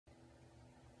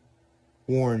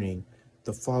Warning,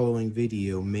 the following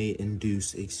video may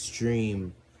induce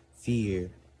extreme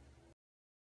fear.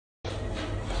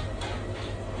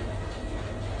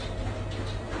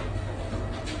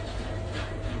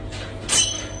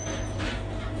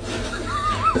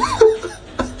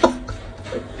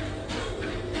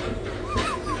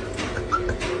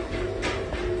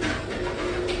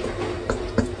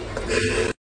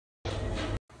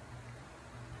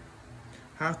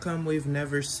 How come we've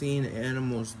never seen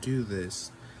animals do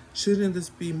this? Shouldn't this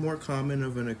be more common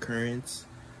of an occurrence?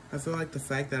 I feel like the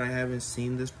fact that I haven't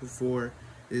seen this before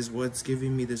is what's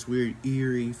giving me this weird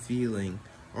eerie feeling.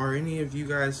 Are any of you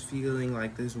guys feeling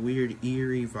like this weird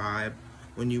eerie vibe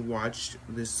when you watch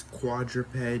this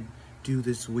quadruped do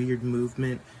this weird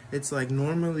movement? It's like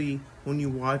normally when you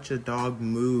watch a dog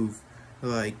move,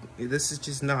 like, this is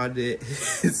just not it.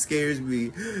 It scares me.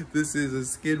 This is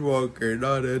a skinwalker,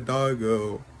 not a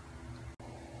doggo.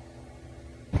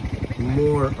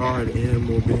 More odd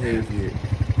animal behavior.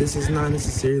 This is not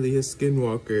necessarily a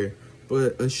skinwalker,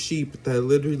 but a sheep that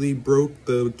literally broke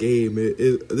the game.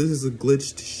 This is a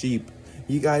glitched sheep.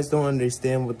 You guys don't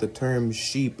understand what the term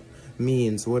sheep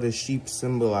means, what a sheep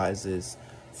symbolizes.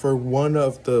 For one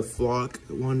of the flock,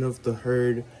 one of the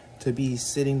herd, to be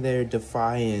sitting there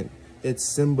defiant, it's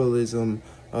symbolism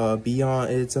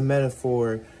beyond, it's a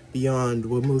metaphor beyond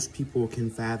what most people can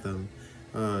fathom,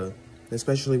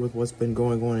 especially with what's been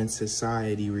going on in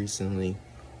society recently.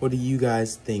 What do you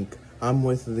guys think? I'm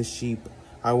with the sheep.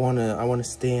 I wanna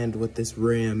stand with this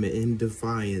ram in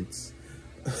defiance.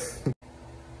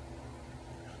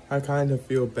 I kind of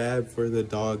feel bad for the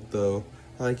dog though.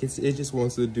 Like, it just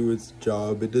wants to do its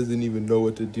job. It doesn't even know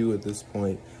what to do at this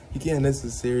point. You can't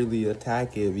necessarily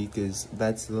attack it because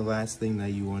that's the last thing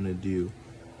that you want to do.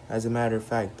 As a matter of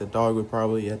fact, the dog would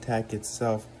probably attack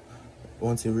itself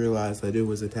once it realized that it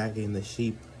was attacking the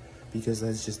sheep, because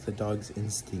that's just the dog's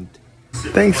instinct.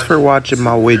 Thanks for watching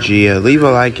my widget. Leave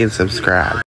a like and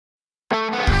subscribe.